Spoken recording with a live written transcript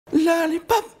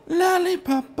Lollipop,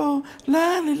 lollipop, oh,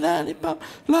 lollipop,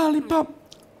 lollipop.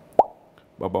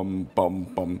 Bum bum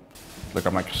bum. Look,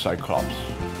 I'm like a Cyclops.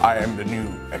 I am the new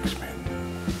X-Men.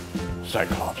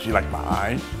 Cyclops, you like my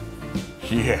eyes?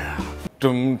 Yeah.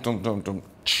 Dum dum dum dum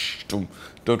dum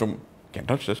dum dum. Can't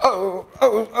touch this. Oh.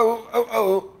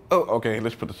 Okay,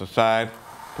 let's put this aside.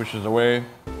 Pushes away.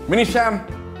 Mini Sam,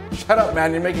 shut up,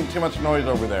 man. You're making too much noise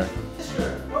over there.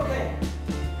 Sure. Okay.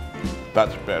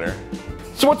 That's better.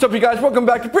 So what's up, you guys? Welcome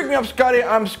back to Brickmeupscottie.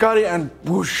 I'm Scottie, and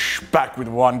whoosh, back with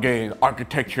Wange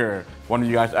architecture. One of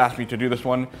you guys asked me to do this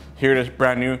one. Here it is,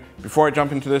 brand new. Before I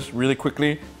jump into this really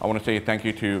quickly, I want to say thank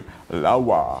you to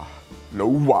Lawa.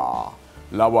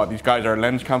 These guys are a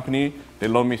lens company. They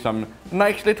loaned me some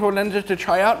nice little lenses to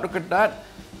try out. Look at that.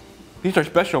 These are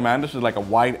special, man. This is like a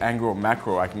wide angle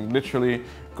macro. I can literally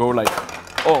go like,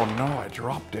 oh no, I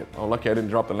dropped it. Oh, lucky I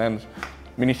didn't drop the lens.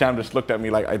 Mini Sam just looked at me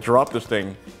like I dropped this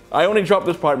thing. I only dropped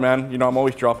this part, man. You know, I'm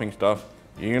always dropping stuff.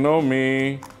 You know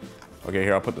me. Okay,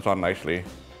 here, I'll put this on nicely.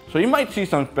 So you might see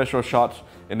some special shots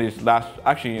in these in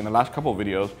the last couple of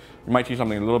videos. You might see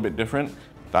something a little bit different.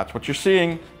 That's what you're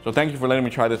seeing. So thank you for letting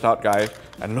me try this out, guys.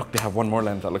 And look, they have one more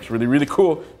lens that looks really, really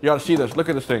cool. You gotta see this. Look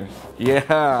at this thing.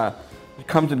 Yeah. It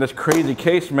comes in this crazy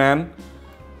case, man.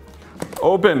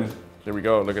 Open. There we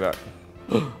go. Look at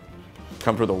that.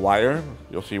 Comes with a wire.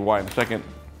 You'll see why in a second.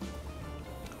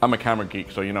 I'm a camera geek,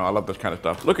 so you know I love this kind of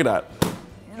stuff. Look at that.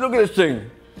 Look at this thing.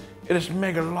 It is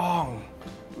mega long.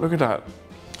 Look at that.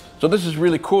 So this is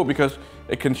really cool because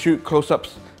it can shoot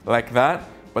close-ups like that,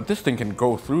 but this thing can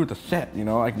go through the set, you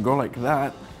know? I can go like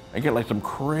that and get like some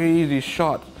crazy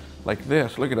shots like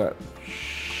this. Look at that.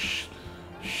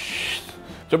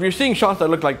 So if you're seeing shots that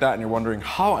look like that and you're wondering,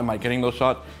 how am I getting those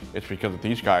shots? It's because of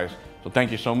these guys. So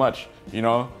thank you so much. You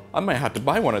know, I might have to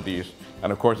buy one of these.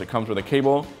 And of course it comes with a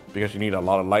cable because you need a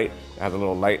lot of light. It has a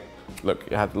little light. Look,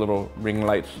 it has little ring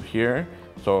lights here.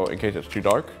 So in case it's too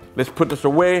dark. Let's put this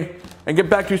away and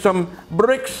get back to some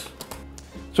bricks.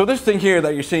 So this thing here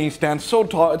that you're seeing stands so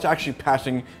tall, it's actually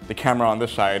passing the camera on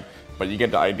this side. But you get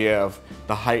the idea of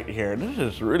the height here. This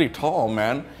is really tall,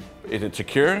 man. Is it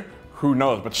secure? Who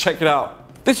knows, but check it out.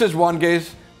 This is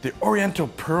Wange's, the Oriental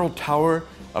Pearl Tower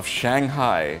of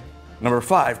Shanghai. Number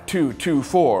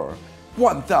 5224,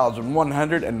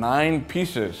 1,109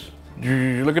 pieces.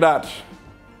 Look at that.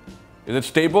 Is it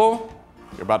stable?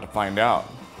 You're about to find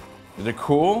out. Is it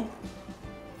cool?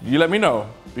 You let me know,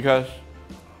 because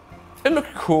it looks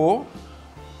cool.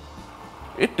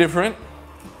 It's different.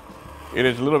 It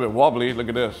is a little bit wobbly. Look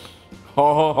at this.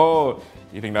 Ho ho ho.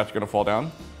 You think that's gonna fall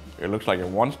down? It looks like it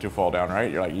wants to fall down,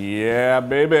 right? You're like, yeah,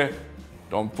 baby.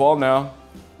 Don't fall now.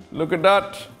 Look at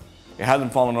that. It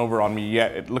hasn't fallen over on me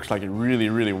yet. It looks like it really,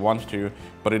 really wants to,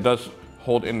 but it does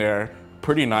hold in there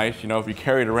pretty nice. You know, if you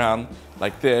carry it around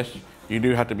like this, you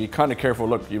do have to be kind of careful.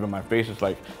 Look, even my face is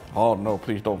like, oh no,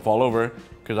 please don't fall over,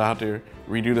 because I have to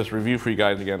redo this review for you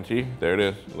guys again. See, there it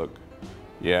is. Look.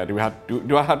 Yeah, do I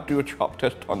have to do a drop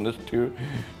test on this too?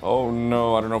 Oh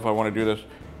no, I don't know if I want to do this.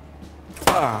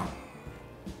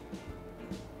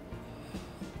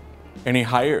 Any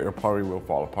higher, it probably will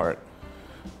fall apart.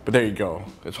 But there you go.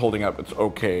 It's holding up. It's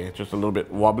okay. It's just a little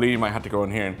bit wobbly. You might have to go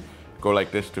in here and go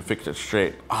like this to fix it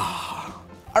straight.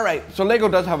 All right, so Lego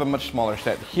does have a much smaller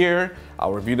set here.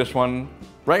 I'll review this one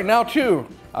right now too.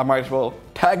 I might as well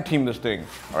tag team this thing.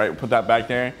 All right, put that back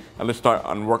there. And let's start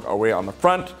and work our way on the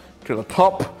front to the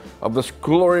top of this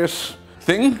glorious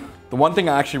thing. The one thing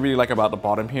I actually really like about the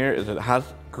bottom here is it has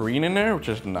green in there, which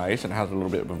is nice, and has a little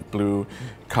bit of a blue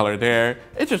color there.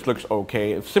 It just looks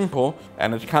okay. It's simple,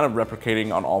 and it's kind of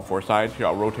replicating on all four sides. Here,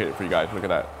 I'll rotate it for you guys. Look at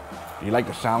that. Do you like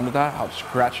the sound of that? How it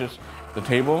scratches the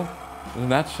table? Doesn't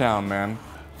that sound, man?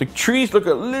 The trees look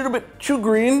a little bit too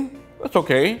green. That's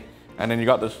okay. And then you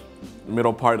got this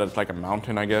middle part that's like a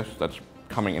mountain, I guess, that's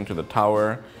coming into the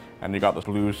tower. And you got this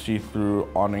blue see-through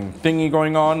awning thingy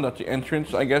going on. That's the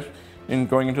entrance, I guess, in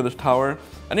going into this tower.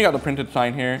 And you got the printed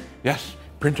sign here. Yes,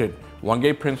 printed.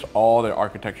 Wange prints all their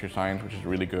architecture signs, which is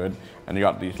really good. And you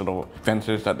got these little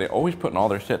fences that they always put in all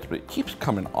their sets, but it keeps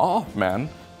coming off, man.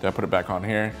 Did I put it back on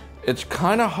here? It's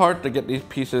kind of hard to get these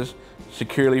pieces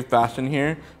securely fastened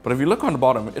here, but if you look on the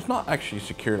bottom, it's not actually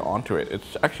secured onto it.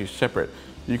 It's actually separate.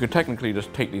 You could technically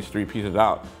just take these three pieces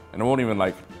out and it won't even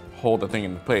like hold the thing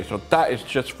in place. So that is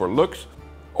just for looks.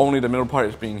 Only the middle part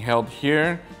is being held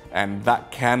here, and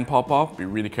that can pop off. Be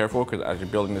really careful, because as you're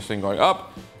building this thing going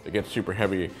up, it gets super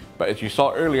heavy. But as you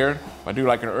saw earlier, I do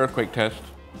like an earthquake test.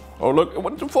 Oh look, it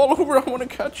wants to fall over. I want to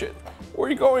catch it. Where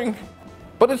are you going?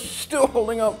 But it's still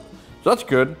holding up. So that's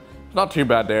good. It's not too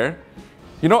bad there.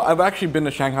 You know, I've actually been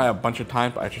to Shanghai a bunch of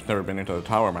times, but I've just never been into the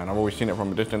tower, man. I've always seen it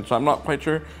from a distance, so I'm not quite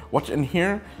sure what's in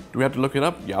here. Do we have to look it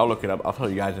up? Yeah, I'll look it up. I'll tell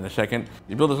you guys in a second.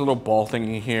 You build this little ball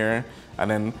thingy here, and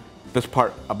then this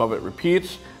part above it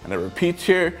repeats, and it repeats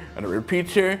here, and it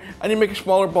repeats here, and you make a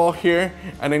smaller ball here,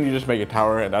 and then you just make a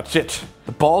tower, and that's it.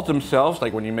 The balls themselves,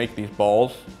 like when you make these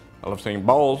balls, I love saying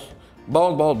balls,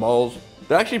 balls,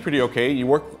 they're actually pretty okay. You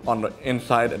work on the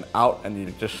inside and out, and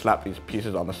you just slap these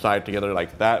pieces on the side together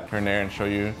like that. Turn there and show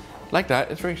you like that.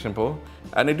 It's very simple.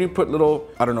 And they do put little,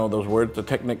 I don't know those words, the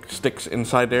Technic sticks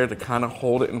inside there to kind of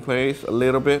hold it in place a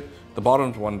little bit. The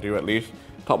bottom one do at least.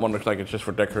 Top one looks like it's just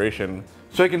for decoration.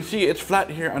 So you can see it's flat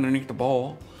here underneath the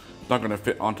ball. It's not gonna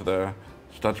fit onto the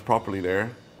studs properly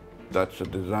there. That's a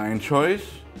design choice.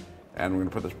 And we're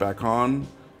gonna put this back on.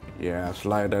 Yeah,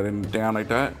 slide that in down like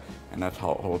that. And that's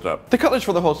how it holds up. The colors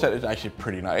for the whole set is actually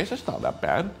pretty nice. It's not that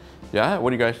bad. Yeah, what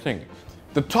do you guys think?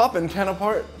 The top antenna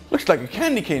part looks like a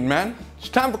candy cane, man. It's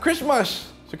time for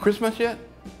Christmas. Is it Christmas yet?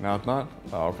 No, it's not?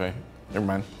 Oh, okay. Never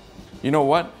mind. You know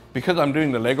what? Because I'm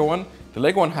doing the Lego one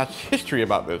has history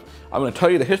about this. I'm gonna tell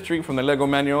you the history from the Lego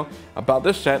manual about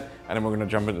this set, and then we're gonna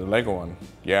jump into the Lego one.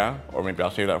 Yeah? Or maybe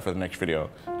I'll save that for the next video.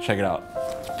 Check it out.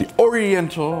 The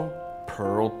Oriental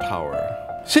Pearl Tower.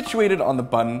 Situated on the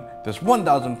button, this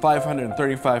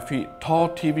 1,535 feet tall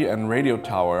TV and radio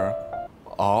tower.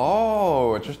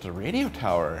 Oh, it's just a radio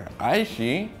tower. I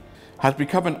see. Has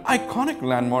become an iconic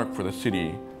landmark for the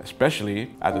city, especially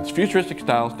as its futuristic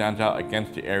style stands out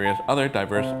against the area's other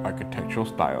diverse architectural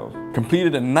styles.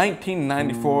 Completed in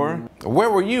 1994.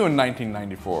 Where were you in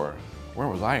 1994? Where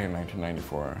was I in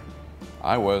 1994?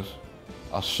 I was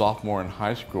a sophomore in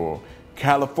high school.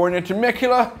 California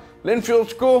Temecula, Linfield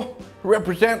School,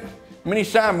 represent. Mini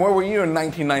Sam, where were you in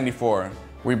 1994?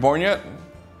 Were you born yet?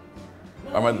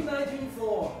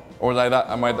 1994. Or was I that,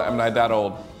 am I that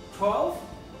old? 12?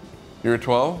 You were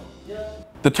 12? Yeah.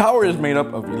 The tower is made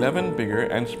up of 11 bigger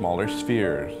and smaller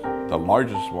spheres, the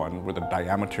largest one with a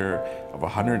diameter of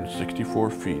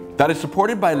 164 feet. That is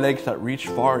supported by legs that reach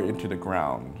far into the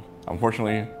ground.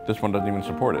 Unfortunately, this one doesn't even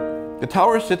support it. The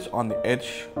tower sits on the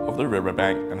edge of the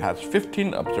riverbank and has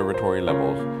 15 observatory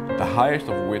levels, the highest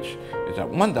of which is at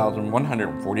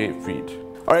 1,148 feet.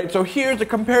 All right, so here's a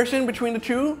comparison between the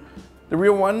two, the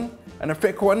real one and a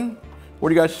fake one. What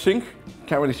do you guys think?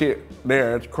 Can't really see it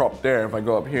there, it's cropped there. If I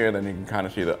go up here, then you can kind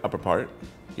of see the upper part.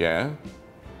 Yeah,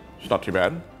 it's not too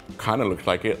bad. Kind of looks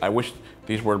like it. I wish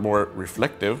these were more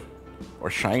reflective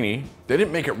or shiny. They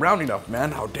didn't make it round enough,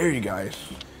 man. How dare you guys?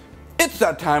 It's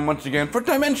that time once again for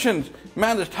dimensions.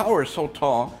 Man, this tower is so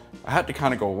tall. I had to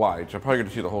kind of go wide, so I'm probably gonna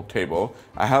see the whole table.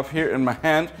 I have here in my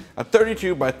hand a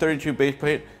 32 by 32 base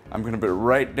plate. I'm gonna put it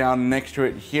right down next to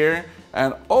it here.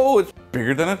 And oh, it's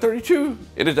bigger than a 32.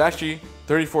 It is actually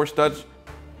 34 studs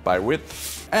by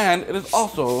width. And it is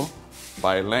also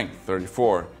by length,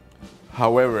 34.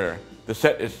 However, the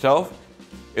set itself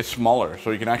is smaller,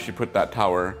 so you can actually put that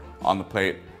tower on the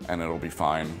plate and it'll be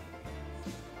fine.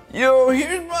 Yo,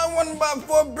 here's my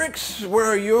 1x4 bricks. Where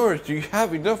are yours? Do you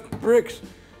have enough bricks?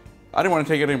 I didn't want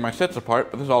to take any of my sets apart,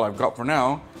 but this is all I've got for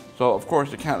now. So of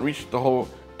course it can't reach the whole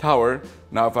tower.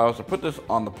 Now if I was to put this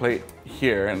on the plate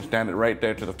here and stand it right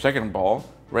there to the second ball,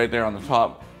 right there on the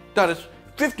top, that is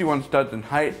 51 studs in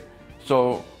height.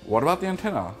 So what about the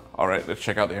antenna? All right, let's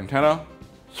check out the antenna.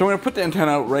 So I'm gonna put the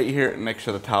antenna right here next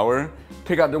to the tower.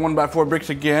 Take out the 1x4 bricks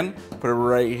again, put it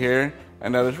right here,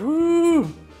 and that is, woo,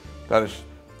 that is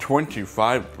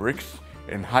 25 bricks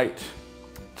in height.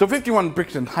 So 51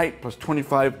 bricks in height plus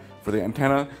 25 for the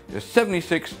antenna is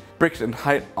 76 bricks in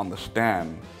height on the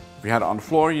stand. If you had it on the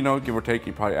floor, you know, give or take,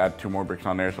 you probably add 2 more bricks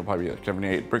on there, so probably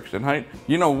 78 bricks in height.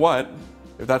 You know what?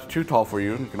 If that's too tall for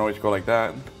you, you can always go like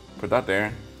that, put that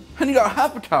there, and you got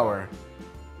half a tower.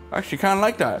 I actually kind of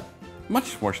like that.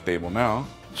 Much more stable now.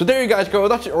 So there you guys go.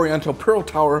 That's the Oriental Pearl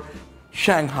Tower,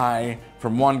 Shanghai,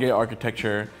 from Wange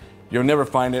Architecture. You'll never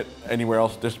find it anywhere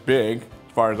else this big,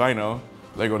 as far as I know.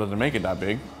 Lego doesn't make it that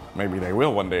big. Maybe they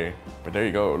will one day. But there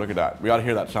you go, look at that. We ought to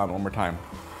hear that sound one more time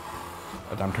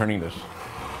as I'm turning this.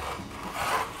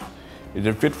 Is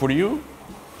it fit for you?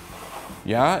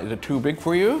 Yeah, is it too big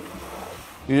for you?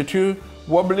 Is it too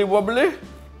wobbly?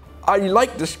 I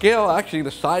like the scale, actually.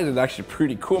 The size is actually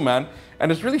pretty cool, man.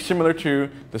 And it's really similar to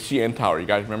the CN Tower. You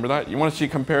guys remember that? You want to see a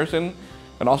comparison?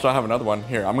 And also I have another one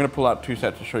here. I'm gonna pull out 2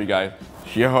 sets to show you guys.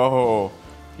 Yo,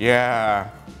 yeah,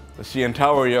 the CN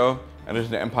Tower, yo. And this is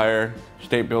the Empire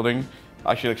State Building.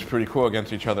 Actually looks pretty cool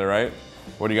against each other, right?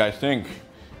 What do you guys think?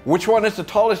 Which one is the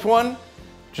tallest one?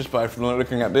 Just by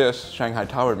looking at this, Shanghai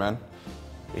Tower, man.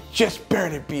 It's just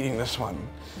barely beating this one,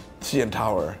 CN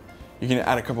Tower. You can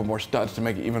add a couple more studs to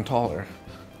make it even taller.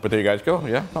 But there you guys go,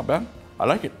 yeah, not bad. I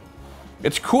like it.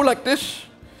 It's cool like this.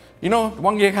 You know,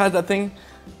 Wange has that thing,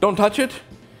 don't touch it.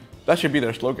 That should be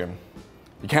their slogan.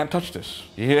 You can't touch this.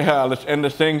 Yeah, let's end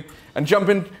this thing and jump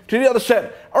into the other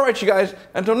set. All right, you guys,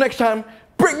 until next time,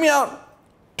 break me out.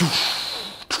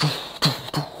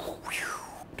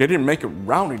 They didn't make it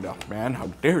round enough, man. How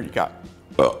dare you guys?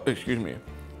 Oh, excuse me.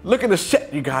 Look at the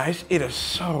set, you guys. It is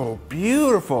so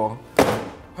beautiful.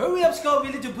 Hurry up, Scott.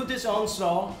 We need to put this on,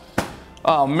 so.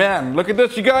 Oh man, look at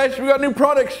this, you guys. We got new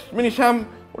products. Mini Sam,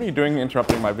 what are you doing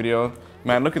interrupting my video?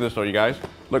 Man, look at this though, you guys.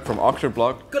 Look, from Oxford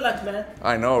Block. Good luck, man.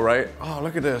 I know, right? Oh,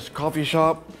 look at this. Coffee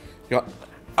shop. You got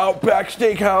Outback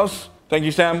Steakhouse. Thank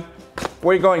you, Sam.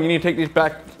 Where are you going? You need to take these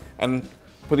back and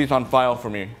put these on file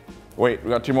for me. Wait, we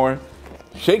got 2 more.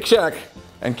 Shake Shack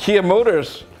and Kia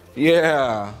Motors.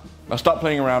 Yeah. Now stop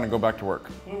playing around and go back to work.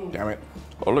 Damn it.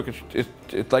 Oh, look,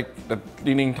 it's like the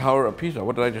Leaning Tower of Pisa.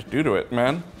 What did I just do to it,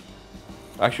 man?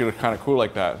 Actually, it looks kind of cool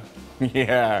like that.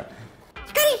 Yeah.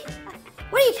 Scottie,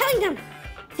 what are you telling them?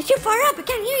 It's too far up, I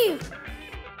can't hear you.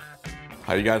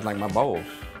 How do you guys like my balls?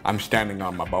 I'm standing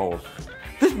on my balls.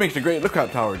 This makes a great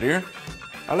lookout tower, dear.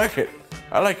 I like it.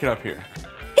 I like it up here.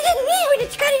 It isn't me who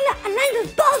did Scottie not align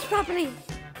those balls properly.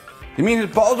 You mean his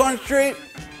balls aren't straight?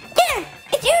 Yeah,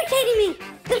 it's irritating me.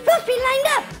 They're supposed to be lined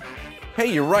up.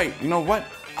 Hey, you're right. You know what?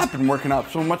 I've been working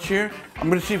out so much here. I'm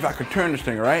gonna see if I can turn this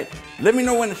thing, all right? Let me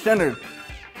know when it's centered.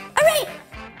 All right.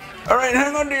 All right,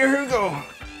 hang on, dear. Here we go.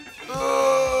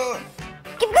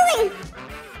 Keep going.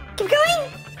 Keep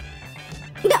going.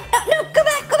 No, go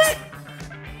back, go back.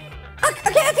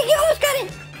 Okay, I think you almost got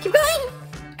it. Keep going.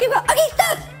 Keep going. Okay,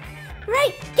 stop.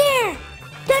 Right there.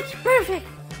 That's perfect.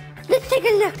 Let's take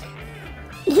a look.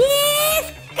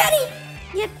 Yes, Scottie.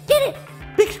 You did it.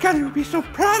 Big Scottie will be so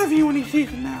proud of you when he sees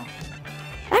it now.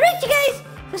 All right, you guys.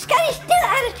 So Scottie's still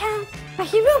out of town, but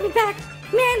he will be back.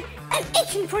 Man, I'm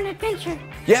itching for an adventure.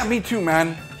 Yeah, me too,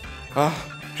 man.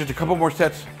 Just a couple more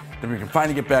sets, then we can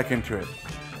finally get back into it.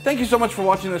 Thank you so much for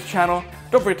watching this channel.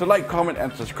 Don't forget to like, comment,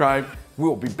 and subscribe.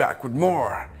 We'll be back with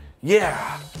more.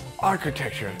 Yeah,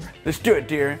 architecture. Let's do it,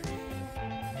 dear.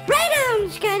 Right on,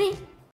 Scottie.